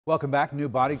Welcome back. New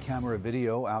body camera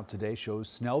video out today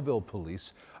shows Snellville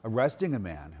Police arresting a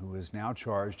man who is now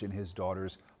charged in his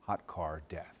daughter's hot car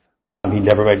death. He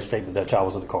never made a statement that child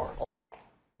was in the car.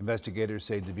 Investigators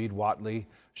say David Watley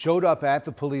showed up at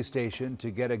the police station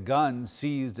to get a gun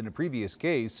seized in a previous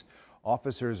case.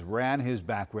 Officers ran his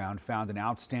background, found an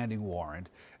outstanding warrant,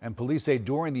 and police say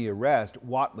during the arrest,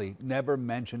 Watley never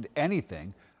mentioned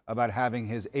anything about having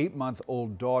his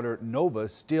 8-month-old daughter, Nova,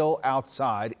 still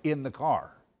outside in the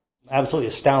car. Absolutely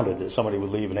astounded that somebody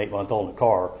would leave an 8-month-old in the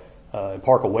car and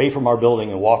park away from our building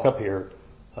and walk up here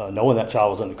knowing that child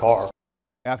was in the car.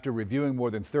 After reviewing more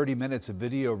than 30 minutes of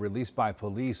video released by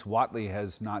police, Watley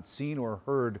was not seen or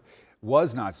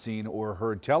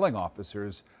heard telling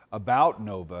officers about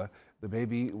Nova. The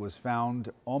baby was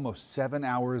found almost 7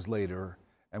 hours later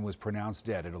and was pronounced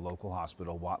dead at a local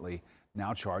hospital. Watley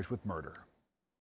now charged with murder.